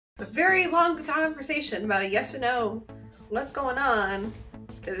a very long conversation about a yes or no. What's going on?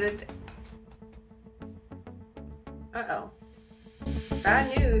 Uh-oh.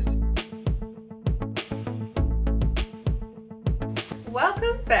 Bad news.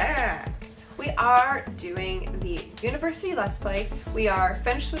 Welcome back. We are doing the University Let's Play. We are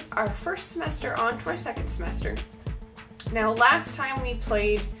finished with our first semester, on to our second semester. Now, last time we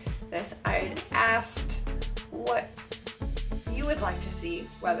played this, I had asked what you would like to see,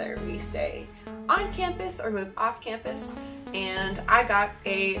 whether we stay on campus or move off campus, and I got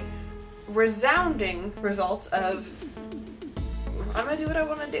a resounding result of I'm gonna do what I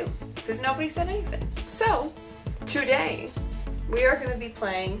want to do, because nobody said anything. So today we are going to be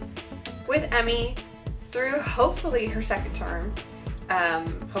playing with Emmie through hopefully her second term.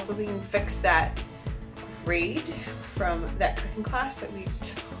 Hopefully we can fix that grade from that cooking class that we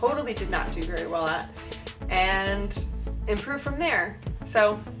totally did not do very well at, and improve from there.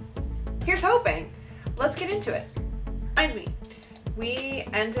 So here's hoping. Let's get into it. Mind me, we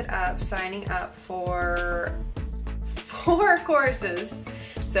ended up signing up for 4 courses.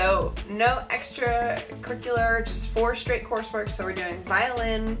 So no extracurricular, just 4 straight coursework. So we're doing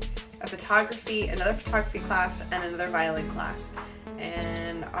violin, a photography, another photography class, and another violin class.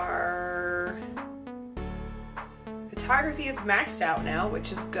 And our photography is maxed out now,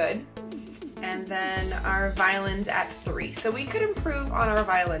 which is good. And then our violin's at 3. So we could improve on our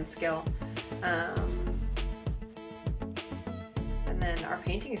violin skill. And then our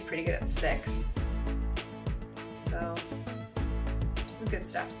painting is pretty good at 6. So this is good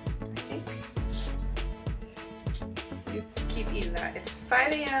stuff, I think. You keep eating that. It's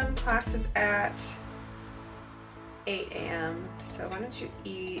 5 a.m. Class is at 8 a.m. So why don't you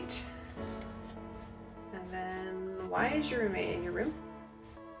eat? And then why is your roommate in your room?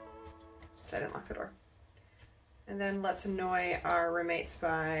 So I didn't lock the door. And then let's annoy our roommates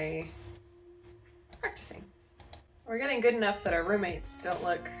by practicing. We're getting good enough that our roommates don't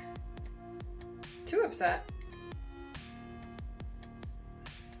look too upset.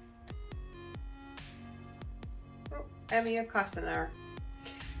 Oh, Emmie, of class in an hour.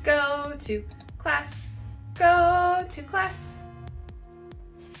 Go to class. Go to class.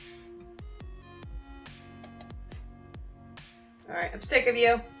 Alright, I'm sick of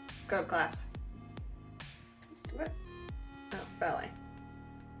you. Go to class. What? Oh, ballet.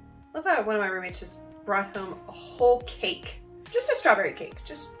 Love how one of my roommates just brought home a whole cake. Just a strawberry cake.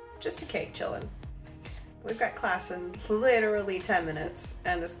 Just a cake chillin'. We've got class in literally 10 minutes,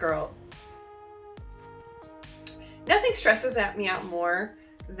 and this girl... Nothing stresses me out more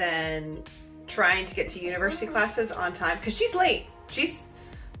than trying to get to university classes on time, because she's late. She's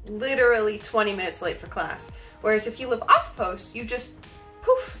literally 20 minutes late for class. Whereas if you live off post, you just,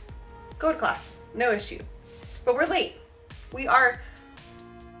 poof, go to class. No issue. But we're late. We are,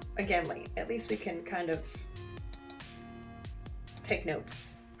 again, late. At least we can kind of take notes.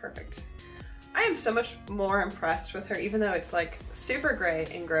 Perfect. I am so much more impressed with her, even though it's like super gray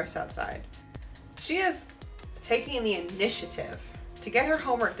and gross outside. She is taking the initiative to get her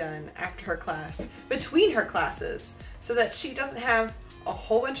homework done after her class, between her classes, so that she doesn't have a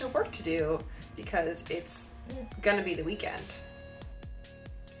whole bunch of work to do because it's gonna be the weekend.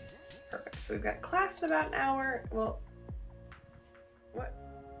 Perfect. So we've got class in about an hour. Well,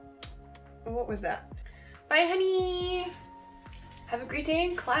 what was that? Bye, honey. Have a great day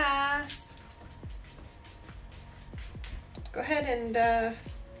in class. Go ahead and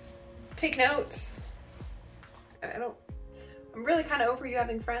take notes. I'm really kind of over you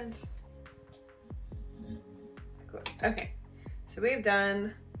having friends. Good. Okay, so we've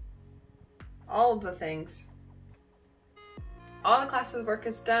done all of the things. All the classes work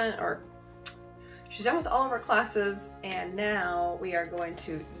is done, or she's done with all of our classes, and now we are going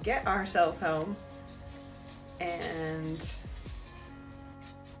to get ourselves home. And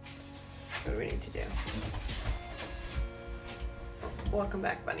what do we need to do? Welcome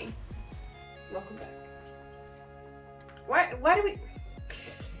back, bunny. Welcome back. Why do we...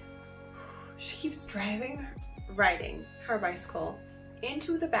 She keeps riding her bicycle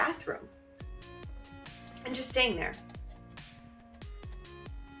into the bathroom and just staying there.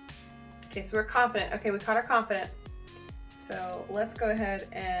 Okay, so we're confident. Okay, we caught her confident. So let's go ahead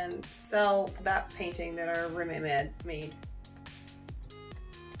and sell that painting that our roommate made.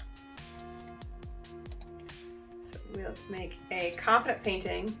 So let's make a confident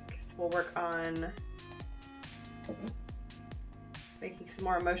painting, because we'll work on making some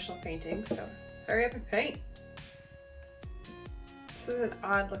more emotional paintings. So hurry up and paint. This is an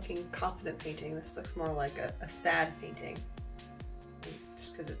odd looking confident painting. This looks more like a sad painting,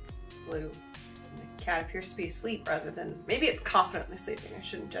 just because it's blue. cat appears to be asleep rather than, maybe it's confidently sleeping. I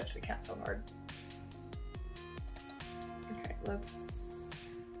shouldn't judge the cat so hard. Okay, let's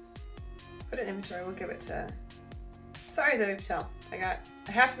put it in inventory. We'll give it to, sorry Zoe Patel. I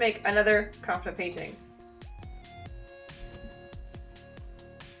have to make another confident painting.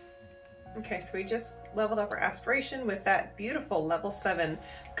 Okay, so we just leveled up our aspiration with that beautiful level 7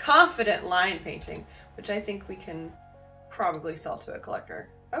 confident line painting, which I think we can probably sell to a collector.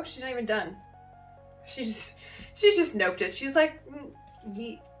 Oh, she's not even done. She just noped it. She was like,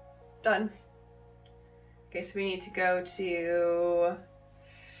 yeet, done. Okay, so we need to go to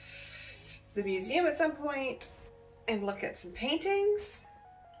the museum at some point and look at some paintings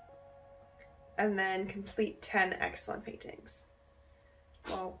and then complete 10 excellent paintings.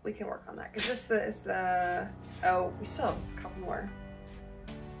 Well, we can work on that because this is the, oh, we still have a couple more.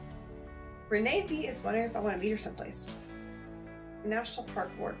 Renee B is wondering if I want to meet her someplace. National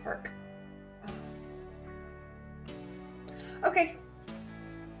Park, Ward Park. Oh. Okay.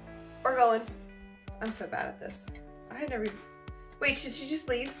 We're going. I'm so bad at this. I had never, wait, should she just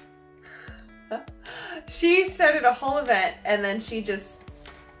leave? She started a whole event and then she just,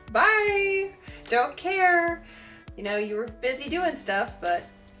 bye, don't care. You know, you were busy doing stuff, but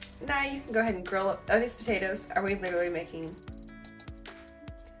now you can go ahead and grill up. Oh, these potatoes, are we literally making?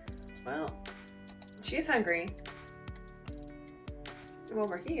 Well, she's hungry. While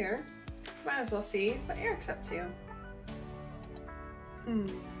we're here, might as well see what Eric's up to. And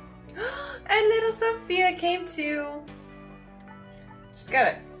little Sophia came too. She's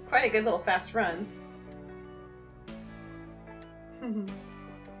got quite a good little fast run.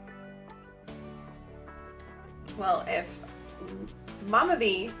 Well, if Mama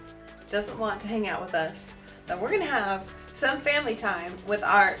B doesn't want to hang out with us, then we're gonna have some family time with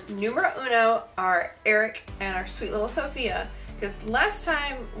our numero uno, our Eric, and our sweet little Sophia. Because last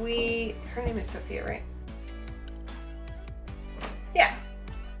time her name is Sophia, right? Yeah.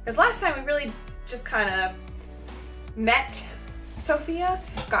 Because last time we really just kind of met Sophia,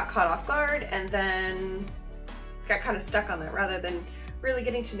 got caught off guard, and then got kind of stuck on that rather than really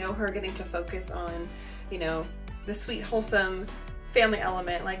getting to know her, getting to focus on, you know, the sweet, wholesome family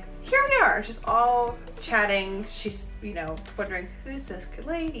element. Like, here we are, just all chatting. She's, you know, wondering, who's this good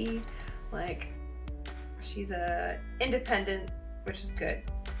lady? Like, she's a independent, which is good.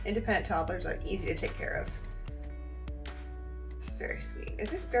 Independent toddlers are easy to take care of. It's very sweet.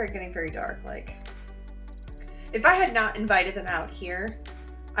 Is this getting very dark? Like, if I had not invited them out here,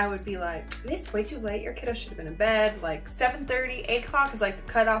 I would be like, it's way too late. Your kiddo should have been in bed. Like 7:30, 8 o'clock is like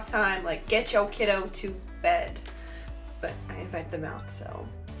the cutoff time. Like, get your kiddo to bed. But I invited them out, so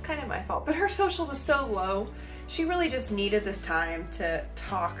it's kind of my fault. But her social was so low. She really just needed this time to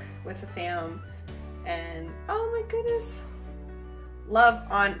talk with the fam. And oh my goodness, love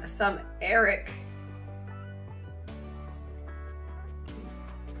on some Eric.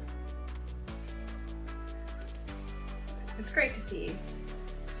 It's great to see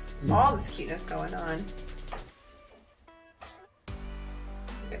just all this cuteness going on.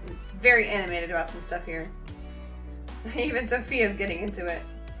 Getting very animated about some stuff here. Even Sophia's getting into it.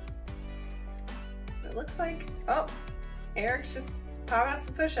 It looks like, oh, Eric's just popping out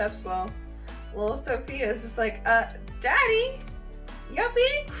some push-ups while little Sophia is just like, Daddy, you're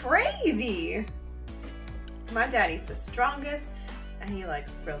being crazy. My daddy's the strongest and he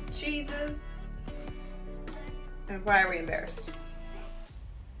likes grilled cheeses. And why are we embarrassed?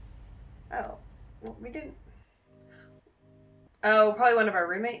 Oh, well, we didn't. Oh, probably one of our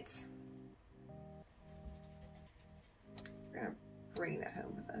roommates. We're gonna bring that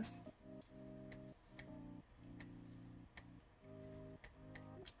home with us.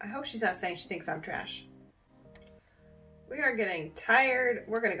 I hope she's not saying she thinks I'm trash. We are getting tired.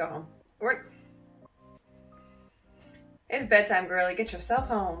 We're gonna go home. It's bedtime, girlie. Get yourself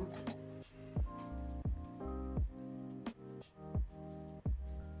home.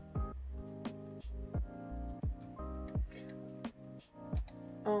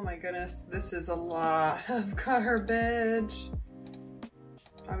 Oh my goodness, this is a lot of garbage.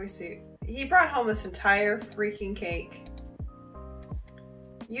 Obviously, he brought home this entire freaking cake.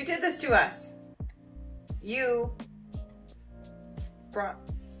 You did this to us. You brought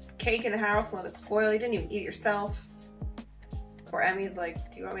cake in the house and let it spoil. You didn't even eat it yourself. Or Emmie's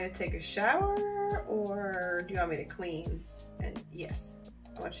like, do you want me to take a shower or do you want me to clean? And yes,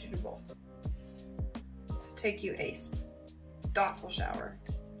 I want you to do both. So take you a thoughtful shower.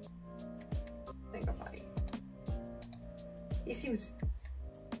 And go potty. He seems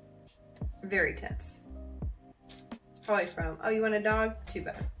very tense. It's probably from, oh, you want a dog? Too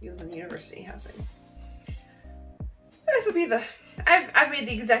bad. You live in the university housing. This will be the I've made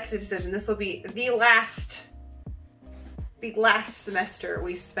the executive decision. This will be the last semester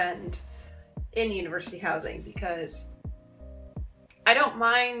we spend in university housing, because I don't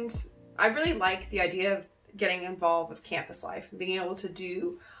mind. I really like the idea of getting involved with campus life and being able to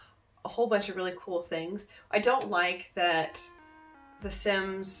do a whole bunch of really cool things. I don't like that the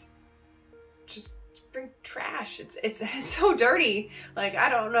Sims just bring trash. It's so dirty. Like, I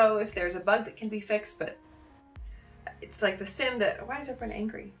don't know if there's a bug that can be fixed, but it's like the Sim that, why is everyone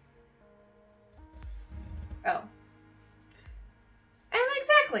angry? Oh. And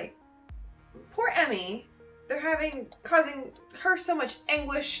exactly. Poor Emmie. They're causing her so much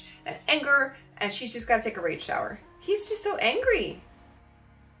anguish and anger, and she's just got to take a rage shower. He's just so angry.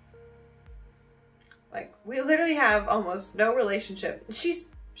 Like, we literally have almost no relationship. She's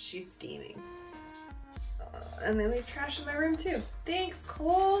steaming. And they leave trash in my room too. Thanks,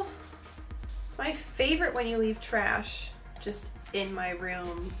 Cole. It's my favorite when you leave trash just in my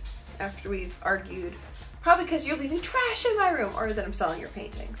room after we've argued. Probably because you're leaving trash in my room, or that I'm selling your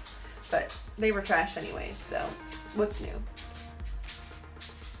paintings. But they were trash anyway, so what's new?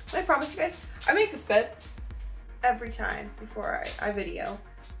 I promise you guys, I make this bed every time before I video.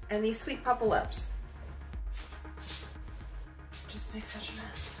 And these sweet pop-ups just make such a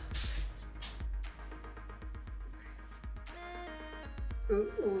mess.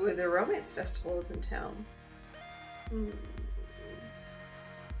 Ooh, the romance festival is in town. I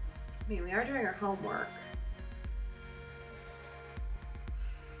mean, we are doing our homework.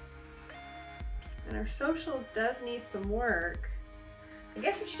 And our social does need some work. I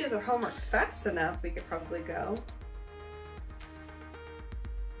guess if she does her homework fast enough, we could probably go.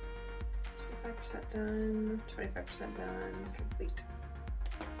 25% done, 25% done, complete.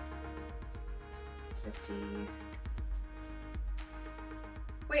 50.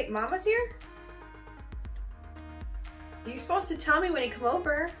 Wait, Mama's here? You're supposed to tell me when you come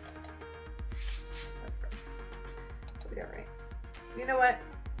over. We got right. You know what?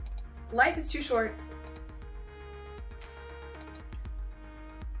 Life is too short.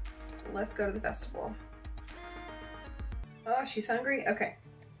 Let's go to the festival. Oh, she's hungry? Okay.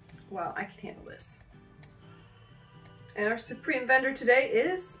 Well, I can handle this. And our supreme vendor today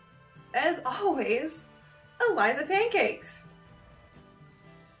is, as always, Eliza Pancakes.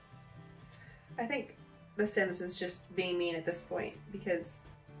 I think The Sims is just being mean at this point because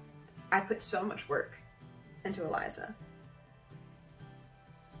I put so much work into Eliza.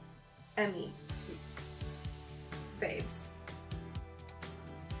 Emmie. Babes.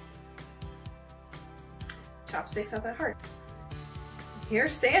 Chopsticks not that hard.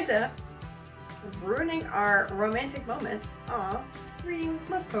 Here's Santa ruining our romantic moments. Aw, reading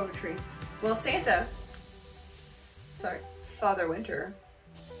love poetry. Well, Santa, sorry, Father Winter,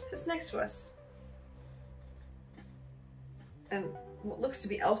 sits next to us. And what looks to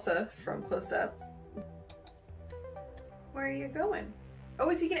be Elsa from close up. Where are you going? Oh,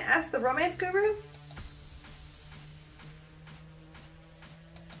 is he gonna ask the romance guru?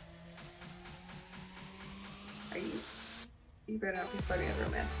 Are you? You better not be flirting with a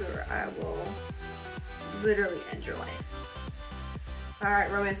romance guru. I will literally end your life.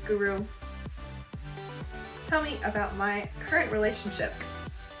 Alright, romance guru. Tell me about my current relationship.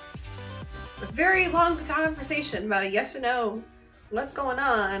 It's a very long conversation about a yes or no. What's going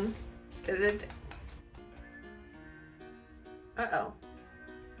on? Uh-oh.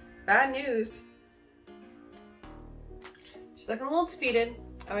 Bad news. She's looking a little defeated.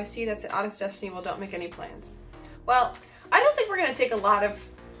 Oh, I see that's the oddest destiny. Well, don't make any plans. Well, I don't think we're going to take a lot of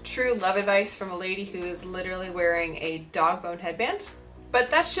true love advice from a lady who is literally wearing a dog bone headband. But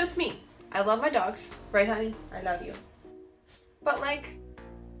that's just me. I love my dogs. Right, honey? I love you. But, like,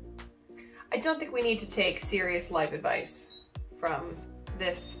 I don't think we need to take serious life advice from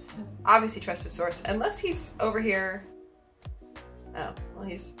this obviously trusted source. Unless he's over here. Oh, well,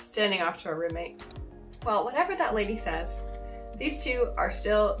 he's standing off to our roommate. Well, whatever that lady says, these two are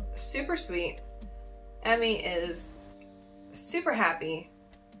still super sweet. Emmie is super happy.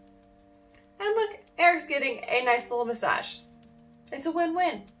 And look, Eric's getting a nice little massage. It's a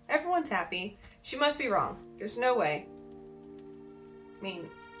win-win. Everyone's happy. She must be wrong. There's no way. I mean,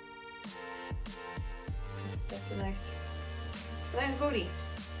 that's a nice booty.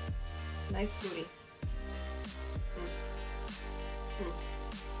 It's a nice booty.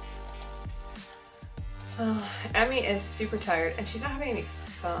 Oh, Emmie is super tired and she's not having any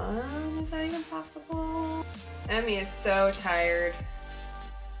fun. Is that even possible? Emmie is so tired.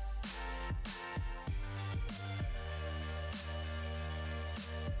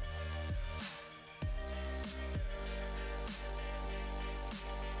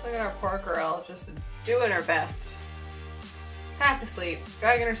 Look at our poor girl just doing her best. Half to sleep,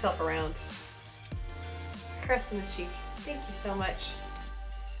 dragging herself around. Caress in the cheek. Thank you so much.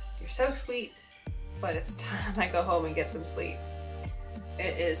 You're so sweet, but it's time I go home and get some sleep.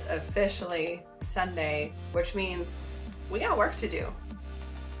 It is officially Sunday, which means we got work to do.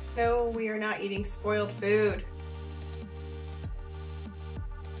 No, we are not eating spoiled food.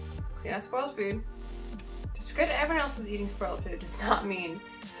 We're not spoiled food. Just because everyone else is eating spoiled food does not mean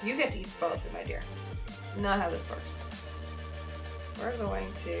you get to eat spoiled food, my dear. That's not how this works. We're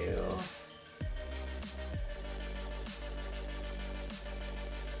going to...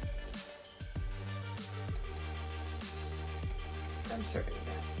 I'm serving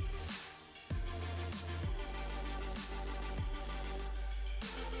that.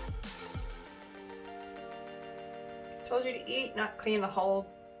 Told you to eat, not clean the whole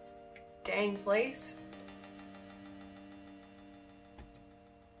dang place.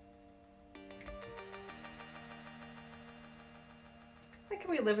 How can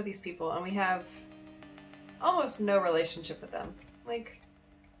we live with these people and we have almost no relationship with them? Like,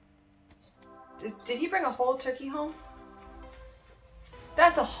 did he bring a whole turkey home?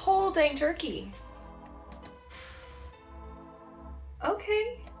 That's a whole dang turkey.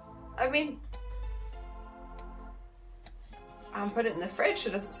 Okay. I mean, I'll put it in the fridge so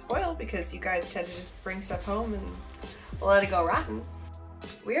it doesn't spoil because you guys tend to just bring stuff home and let it go rotten.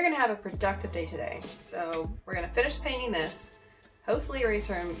 We are going to have a productive day today. So we're going to finish painting this, hopefully erase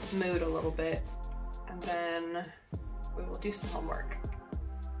her mood a little bit, and then we will do some homework.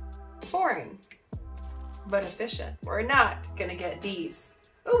 Boring, but efficient. We're not going to get D's.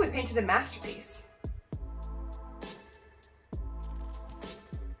 Oh, we painted a masterpiece.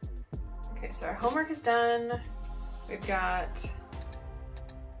 Okay, so our homework is done. We've got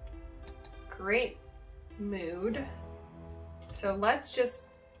great mood. So let's just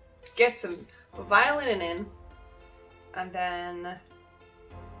get some violin in and then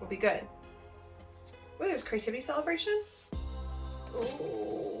we'll be good. Ooh, there's creativity celebration.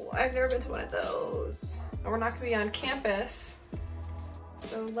 Ooh, I've never been to one of those. And we're not gonna be on campus.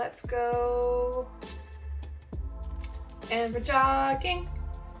 So let's go. And we're jogging,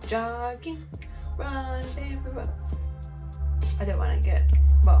 run, baby, run. I don't want to get,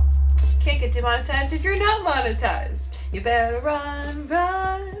 well, can't get demonetized if you're not monetized. You better run,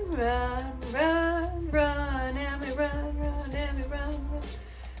 run, run, run, run, Emmie, run, run, Emmie, run, run.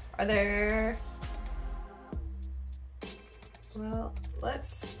 Are there, well,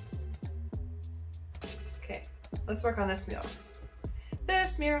 okay, let's work on this mural.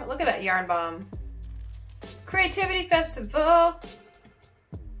 This mural, look at that yarn bomb. Creativity festival.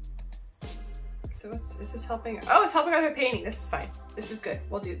 So is this helping? Oh, it's helping with her painting. This is fine. This is good.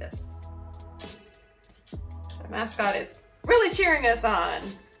 We'll do this. The mascot is really cheering us on. I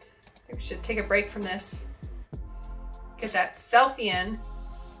think we should take a break from this. Get that selfie in.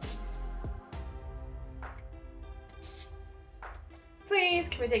 Please,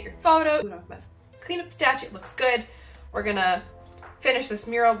 can we take your photo? Clean up the statue. It looks good. We're gonna finish this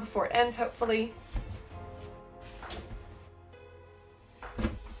mural before it ends, hopefully.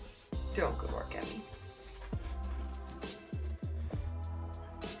 Doing good work, Emmie.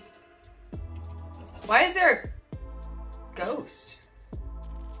 Why is there a ghost?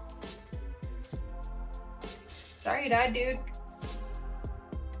 Sorry you died, dude.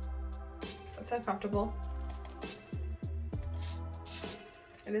 That's uncomfortable.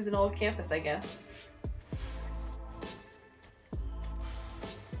 It is an old campus, I guess.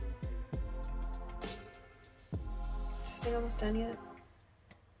 Is this thing almost done yet?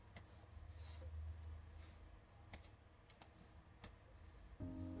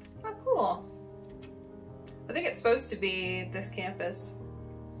 Oh, cool. I think it's supposed to be this campus.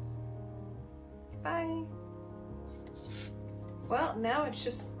 Bye. Well, now it's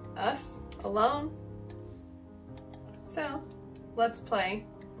just us alone. So, let's play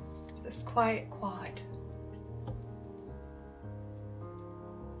this quiet quad.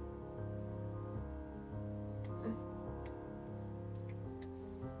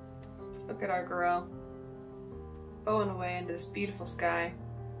 Look at our girl bowing away into this beautiful sky.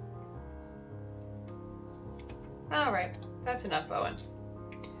 Alright, that's enough bowing.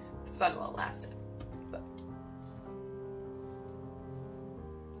 It's fun while it lasted. But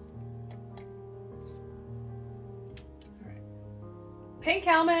alright. Pink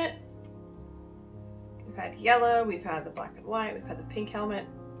helmet. We've had yellow, we've had the black and white, we've had the pink helmet.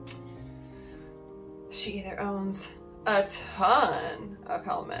 She either owns a ton of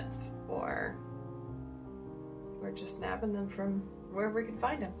helmets or we're just nabbing them from wherever we can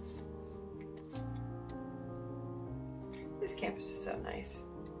find them. This campus is so nice.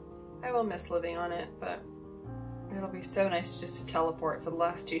 I will miss living on it, but It'll be so nice just to teleport for the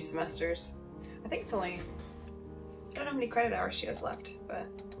last 2 semesters. I think it's only, I don't know how many credit hours she has left, but.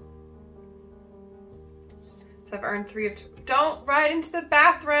 So I've earned 3 of, don't ride into the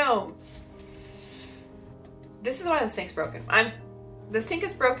bathroom! This is why the sink's broken. The sink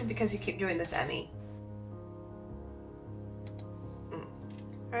is broken because you keep doing this, Emmie.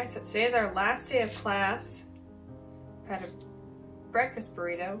 Alright, so today is our last day of class. I've had a breakfast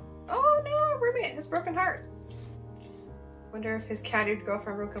burrito. Oh no, roommate, his broken heart. Wonder if his catty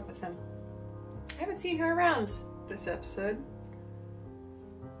girlfriend broke up with him. I haven't seen her around this episode.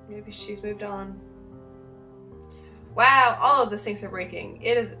 Maybe she's moved on. Wow, all of the sinks are breaking.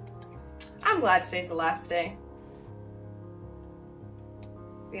 It is, I'm glad today's the last day.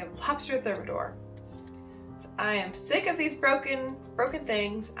 We have lobster thermidor. So I am sick of these broken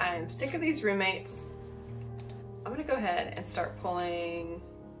things. I am sick of these roommates. I'm gonna go ahead and start pulling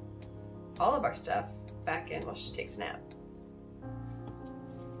all of our stuff back in while she takes a nap.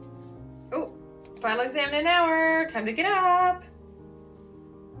 Oh, final exam in an hour. Time to get up.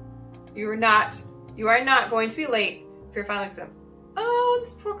 You are not going to be late for your final exam. Oh,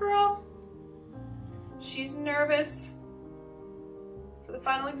 this poor girl. She's nervous for the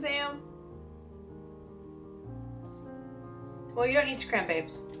final exam. Well, you don't need to cram,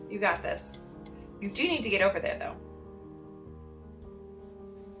 babes. You got this. You do need to get over there, though.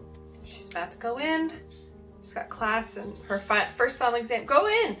 She's about to go in. She's got class and her first final exam. Go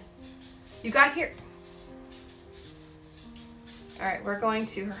in! You got here. All right, we're going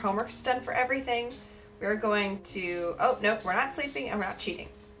to, her homework's done for everything. We're going to, oh, no, we're not sleeping and we're not cheating.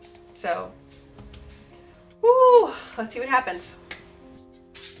 So, woo, let's see what happens.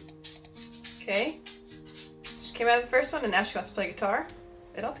 Okay. She came out of the first one and now she wants to play guitar.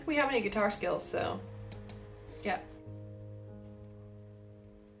 I don't think we have any guitar skills, so yeah.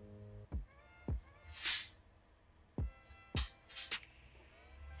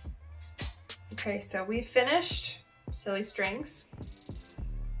 Okay, so we finished Silly Strings.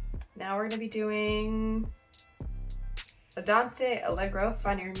 Now we're gonna be doing Andante Allegro,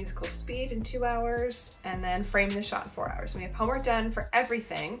 find your musical speed in 2 hours, and then frame the shot in 4 hours. We have homework done for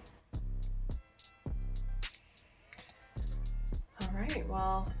everything. All right,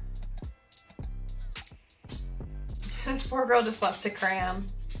 well, this poor girl just wants to cram.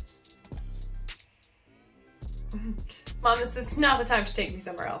 Mom, this is not the time to take me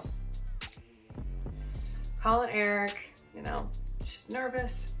somewhere else. Calling Eric, you know, she's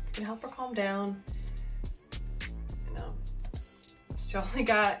nervous. It's gonna help her calm down. You know, she only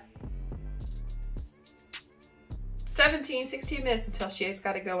got 16 minutes until she's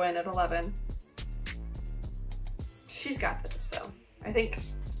got to go in at 11. She's got this, so I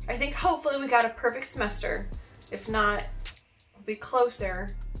think hopefully we got a perfect semester. If not, we'll be closer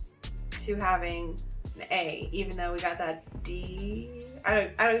to having an A, even though we got that D.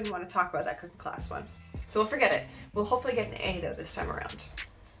 I don't even want to talk about that cooking class one. So we'll forget it. We'll hopefully get an A though this time around.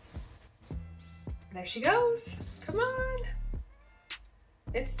 There she goes. Come on.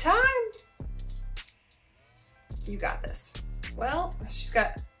 It's time. You got this. Well, she's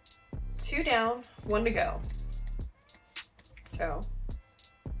got 2 down, 1 to go. So.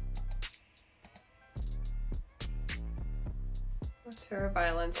 What's her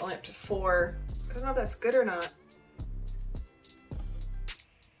violins? Only up to 4. I don't know if that's good or not.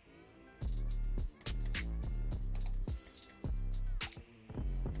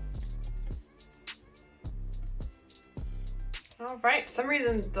 All right, for some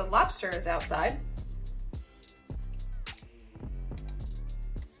reason the lobster is outside.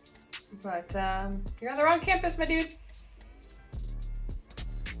 But you're on the wrong campus, my dude.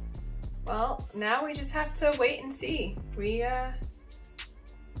 Well, now we just have to wait and see. We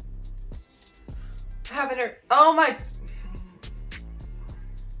haven't heard, oh my.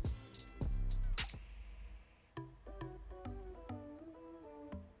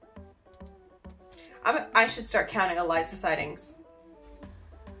 I should start counting Eliza sightings.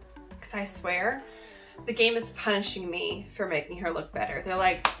 Because I swear, the game is punishing me for making her look better. They're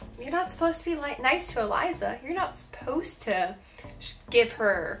like, you're not supposed to be nice to Eliza. You're not supposed to give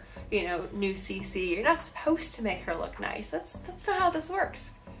her, you know, new CC. You're not supposed to make her look nice. That's not how this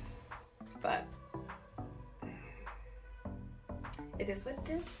works. But it is what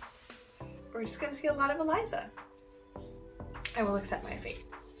it is. We're just gonna see a lot of Eliza. I will accept my fate.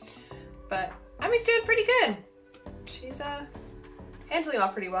 But Emmie's doing pretty good. She's handling all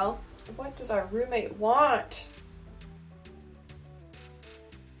pretty well. What does our roommate want?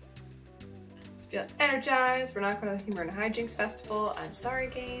 Let's feel energized. We're not going to the Humor and Hijinks Festival. I'm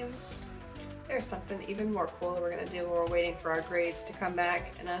sorry, game. There's something even more cool that we're going to do while we're waiting for our grades to come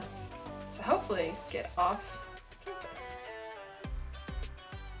back and us to hopefully get off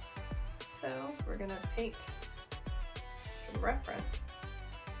we're gonna paint from reference.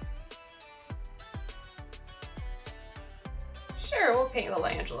 Sure, we'll paint little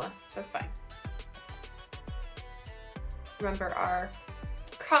Angela. That's fine. Remember our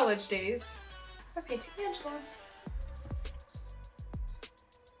college days of painting Angela.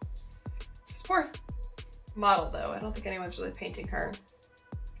 She's poor model though. I don't think anyone's really painting her.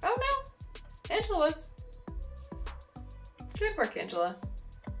 Oh no, Angela was. Good work, Angela.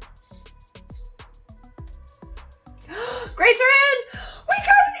 Grades are in! We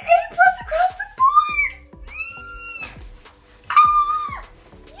got an A+ across the board! Ah!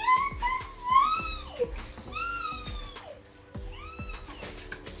 Yay!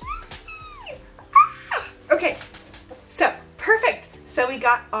 Yay! Ah! Okay, so perfect. So we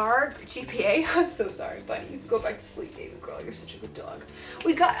got our GPA. I'm so sorry, buddy. You can go back to sleep, David girl. You're such a good dog.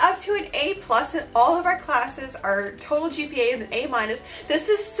 We got up to an A+ in all of our classes. Our total GPA is an A-. This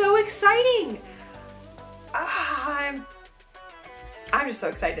is so exciting. I'm just so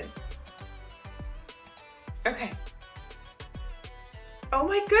excited. Okay. Oh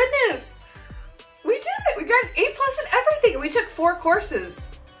my goodness. We did it. We got an A+ in everything. We took 4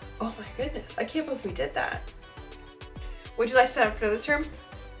 courses. Oh my goodness. I can't believe we did that. Would you like to sign up for the term?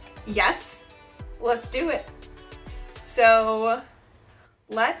 Yes. Let's do it. So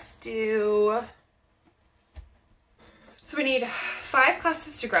let's do, so we need 5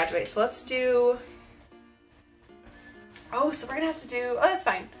 classes to graduate. So let's do, oh, so we're gonna have to do, oh, that's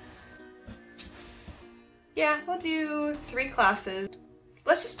fine. Yeah, we'll do 3 classes.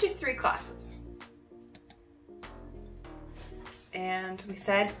 Let's just do 3 classes. And we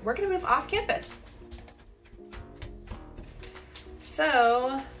said we're gonna move off campus.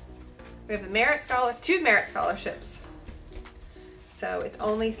 So we have a 2 merit scholarships. So it's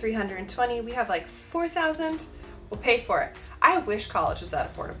only $320. We have like 4,000. We'll pay for it. I wish college was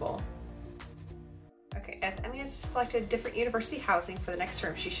that affordable. Okay, as Emmie has selected different university housing for the next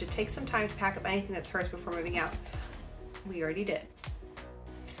term, she should take some time to pack up anything that's hers before moving out. We already did.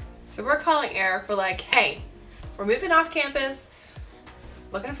 So we're calling Eric. We're like, hey, we're moving off campus,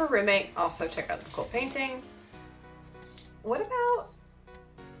 looking for a roommate. Also check out this cool painting. What about,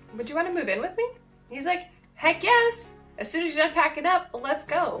 would you want to move in with me? He's like, heck yes. As soon as you're done packing up, let's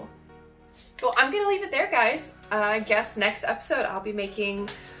go. Well, I'm gonna leave it there, guys. I guess next episode I'll be making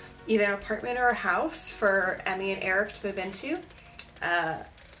either an apartment or a house for Emmie and Eric to move into,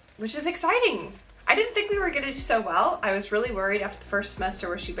 which is exciting. I didn't think we were gonna do so well. I was really worried after the first semester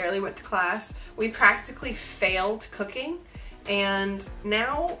where she barely went to class. We practically failed cooking, and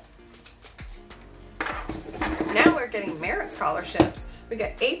now we're getting merit scholarships. We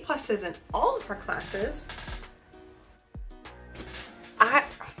got A+ in all of our classes.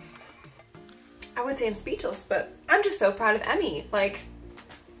 I would say I'm speechless, but I'm just so proud of Emmie. Like,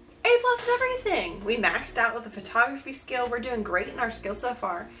 A+ in everything. We maxed out with the photography skill. We're doing great in our skills so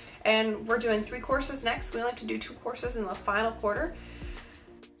far. And we're doing 3 courses next. We only have to do 2 courses in the final quarter.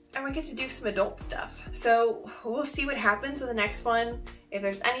 And we get to do some adult stuff. So we'll see what happens with the next one. If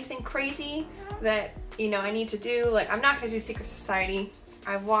there's anything crazy that, you know, I need to do, like, I'm not gonna do Secret Society.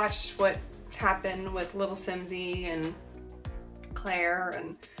 I've watched what happened with Little Simsy and Claire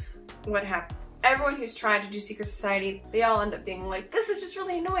and what happened. Everyone who's tried to do Secret Society, they all end up being like, this is just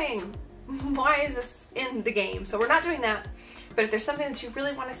really annoying. Why is this in the game? So we're not doing that. But if there's something that you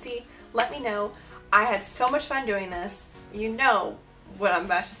really want to see, let me know. I had so much fun doing this. You know what I'm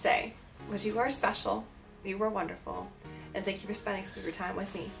about to say. But you are special. You were wonderful. And thank you for spending some of your time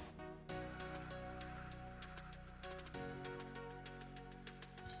with me.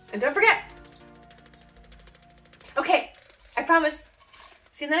 And don't forget. Okay, I promise.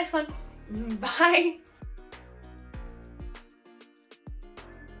 See you in the next one. Bye.